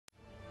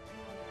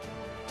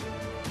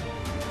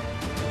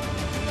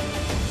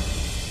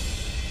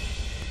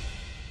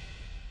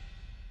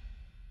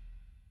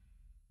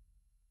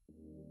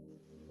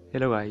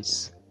Hello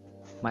guys,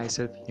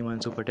 myself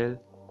Himanshu Patel.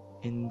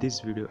 In this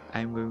video I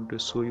am going to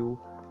show you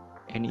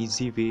an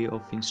easy way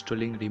of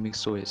installing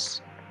Remix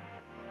OS.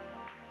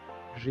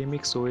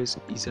 Remix OS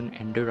is an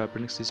Android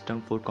operating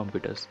system for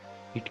computers.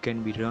 It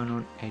can be run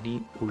on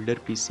any older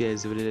PC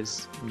as well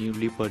as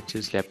newly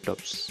purchased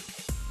laptops.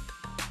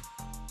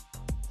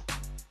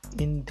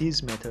 In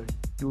this method,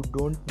 you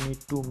don't need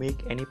to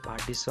make any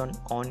partition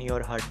on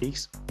your hard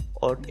disk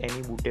or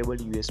any bootable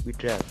USB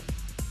drive.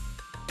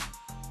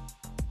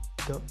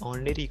 The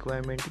only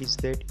requirement is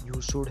that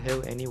you should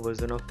have any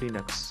version of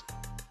Linux,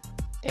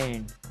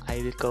 and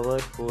I will cover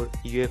for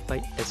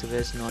UEFI as well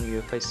as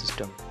non-UEFI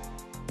system.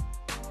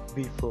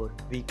 Before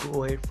we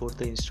go ahead for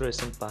the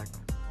installation part,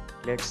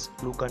 let's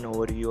look an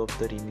overview of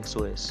the Remix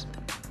OS.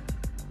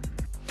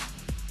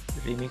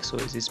 Remix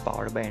OS is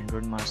powered by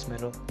Android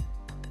Marshmallow.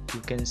 You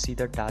can see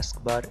the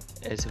taskbar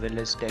as well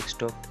as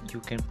desktop.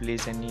 You can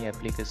place any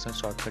application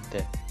shortcut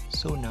there.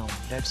 So now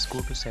let's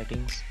go to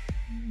settings.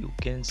 You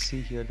can see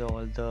here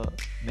all the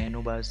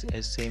menu bars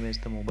as same as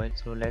the mobile.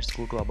 So let's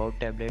go to about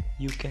tablet.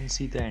 You can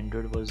see the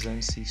Android version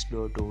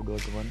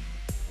 6.0.1,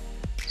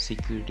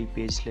 security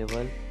page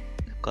level,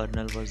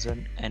 kernel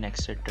version and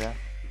etc.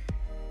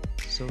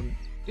 So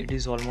it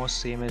is almost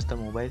same as the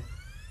mobile.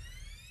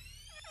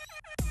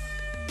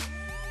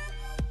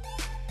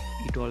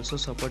 It also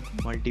supports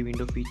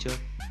multi-window feature,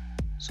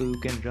 so you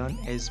can run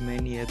as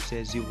many apps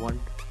as you want.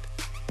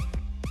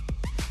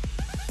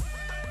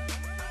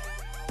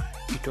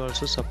 It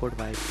also supports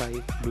Wi-Fi,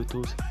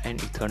 Bluetooth and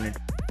Ethernet.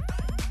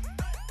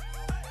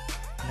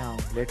 Now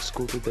let's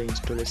go to the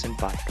installation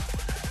part.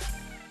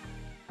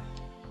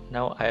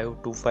 Now I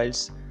have two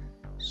files.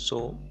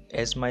 So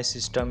as my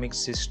system is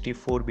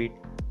 64-bit,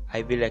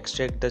 I will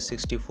extract the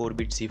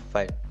 64-bit zip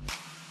file.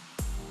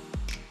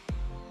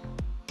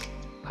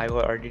 I have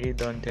already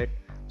done that.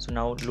 So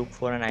now look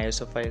for an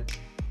ISO file,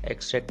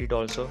 extract it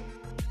also.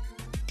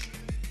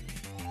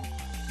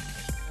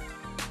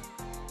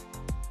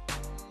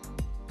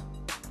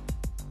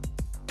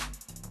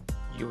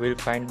 You will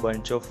find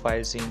bunch of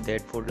files in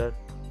that folder.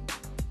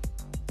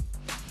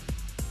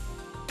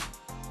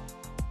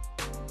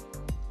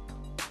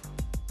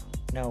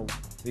 Now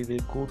we will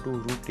go to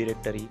root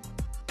directory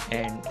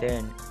and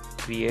then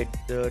create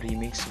the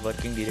Remix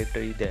working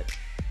directory there,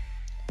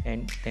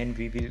 and then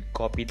we will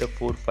copy the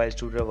 4 files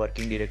to the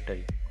working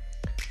directory.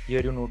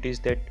 Here you notice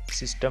that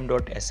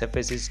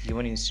system.sfs is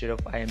given instead of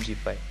img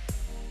file.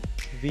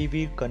 We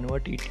will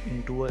convert it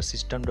into a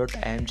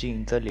system.img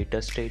in the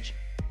later stage.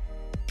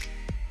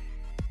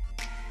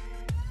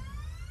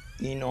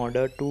 In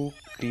order to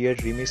create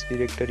Remix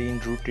directory in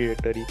root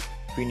directory,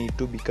 we need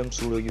to become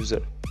sudo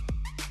user.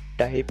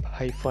 Type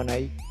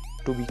 -i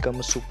to become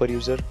a super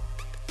user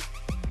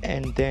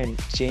and then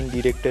change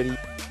directory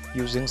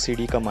using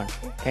cd command,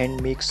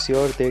 and make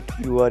sure that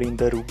you are in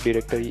the root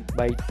directory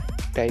by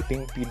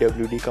typing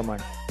pwd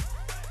command.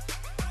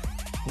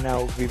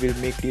 Now we will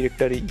make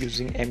directory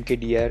using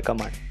mkdir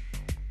command.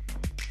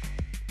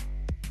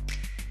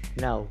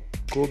 Now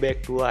go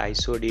back to our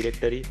ISO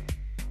directory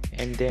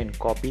and then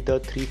copy the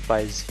 3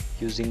 files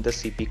using the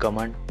cp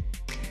command.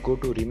 Go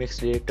to Remix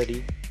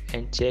directory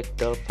and check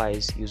the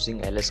files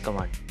using ls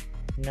command.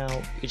 Now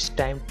it's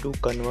time to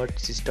convert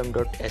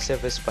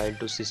system.sfs file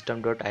to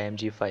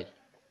system.img file.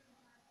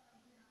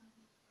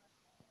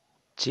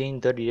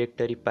 Change the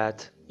directory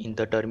path in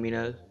the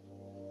terminal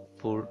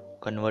for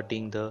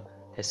converting the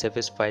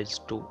SFS files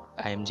to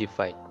IMG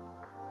file.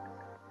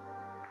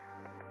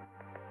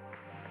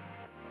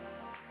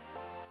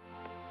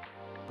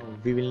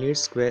 We will need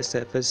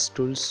squaresfs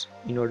tools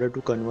in order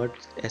to convert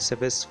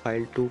SFS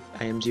file to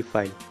IMG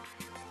file.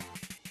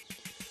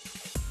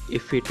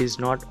 If it is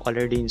not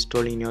already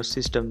installed in your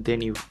system,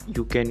 then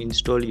you can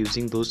install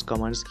using those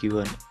commands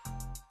given.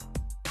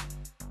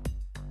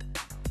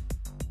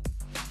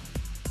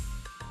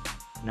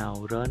 Now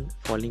run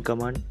following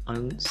command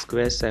on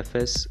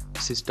squaresfs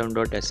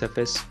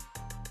system.sfs.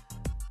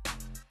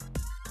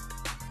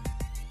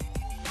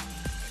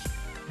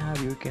 Now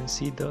you can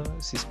see the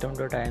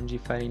system.img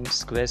file in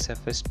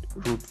squaresfs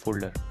root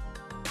folder.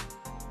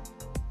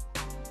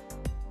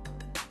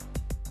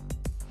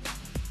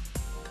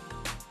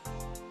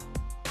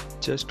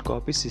 Just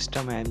copy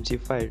system.img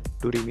file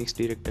to Remix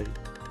directory.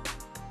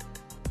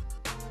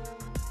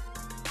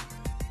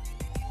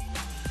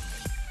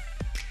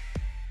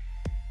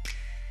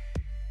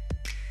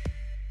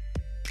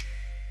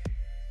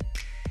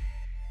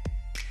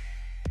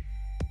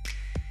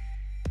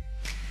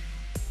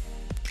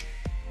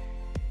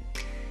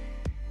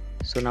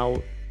 So now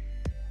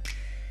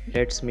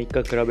let's make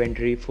a grub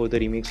entry for the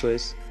Remix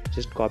OS.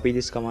 Just copy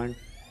this command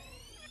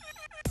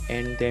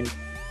and then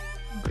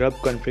grub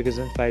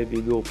configuration file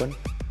will be open.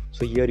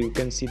 So here you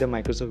can see the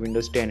Microsoft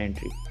Windows 10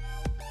 entry.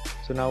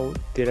 So now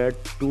there are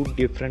two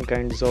different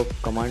kinds of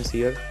commands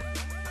here.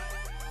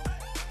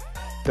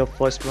 The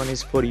first one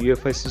is for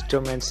UEFI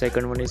system and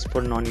second one is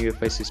for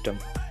non-UEFI system.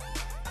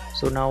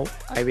 So now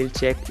I will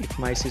check if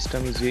my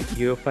system is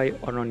UEFI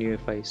or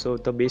non-UEFI. So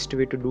the best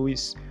way to do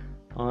is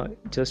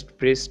just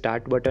press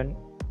start button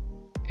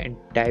and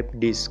type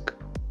disk.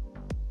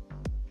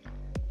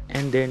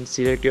 and then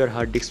select your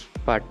hard disk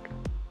part.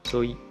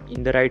 So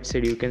in the right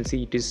side you can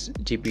see it is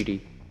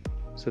GPD,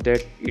 so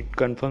that it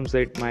confirms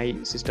that my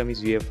system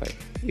is UEFI.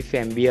 If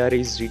MBR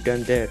is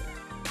written there,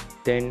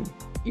 then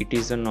it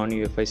is a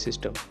non-UEFI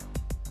system.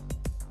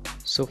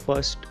 So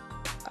first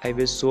I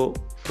will show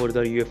for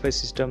the UEFI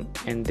system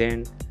and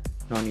then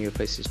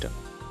non-UEFI system.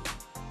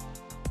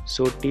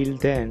 So till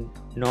then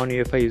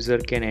non-UEFI user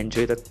can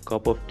enjoy the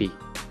cup of tea.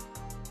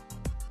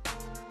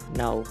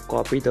 Now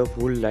copy the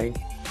full line.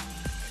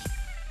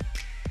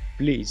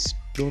 Please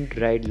don't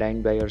write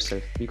line by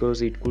yourself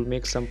because it could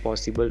make some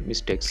possible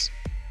mistakes.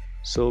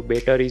 So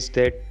better is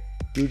that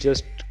you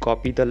just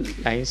copy the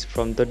lines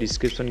from the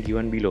description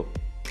given below.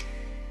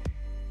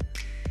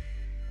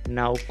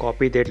 Now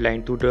copy that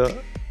line to the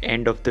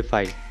end of the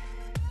file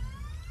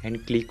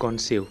and click on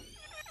save.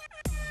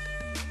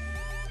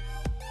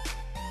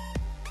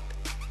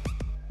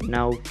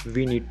 Now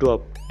we need to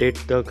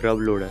update the grub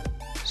loader.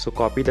 So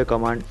copy the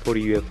command for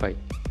UEFI.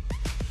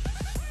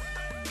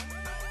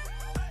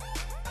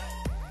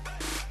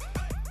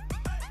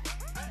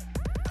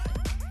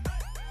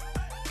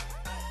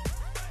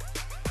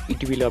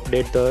 It will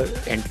update the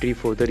entry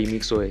for the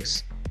Remix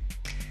OS.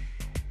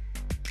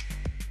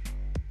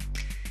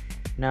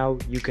 Now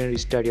you can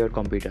restart your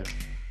computer.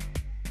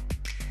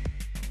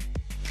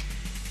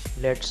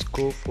 Let's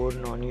go for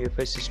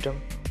non-UEFI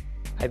system.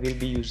 I will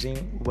be using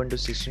Ubuntu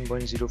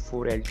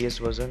 16.04 LTS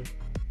version.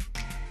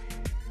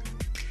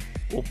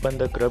 Open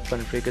the grub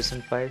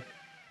configuration file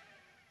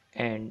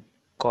and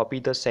copy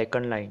the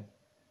second line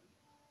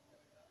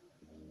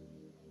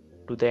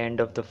to the end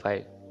of the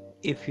file.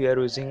 If you are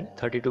using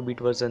 32-bit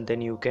version,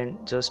 then you can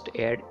just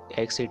add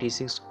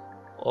x86,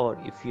 or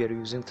if you are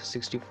using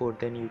 64,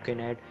 then you can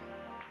add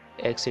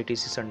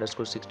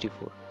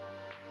x86_64.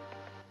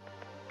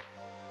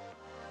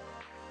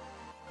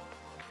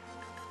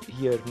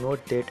 Here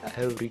note that I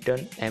have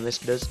written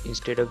MS-DOS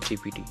instead of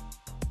GPT.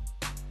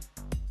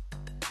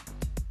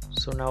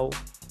 So now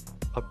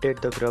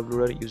update the grub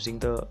loader using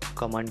the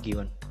command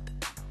given.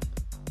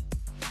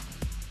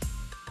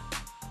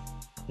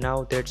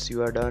 Now that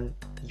you are done,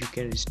 you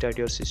can restart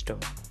your system.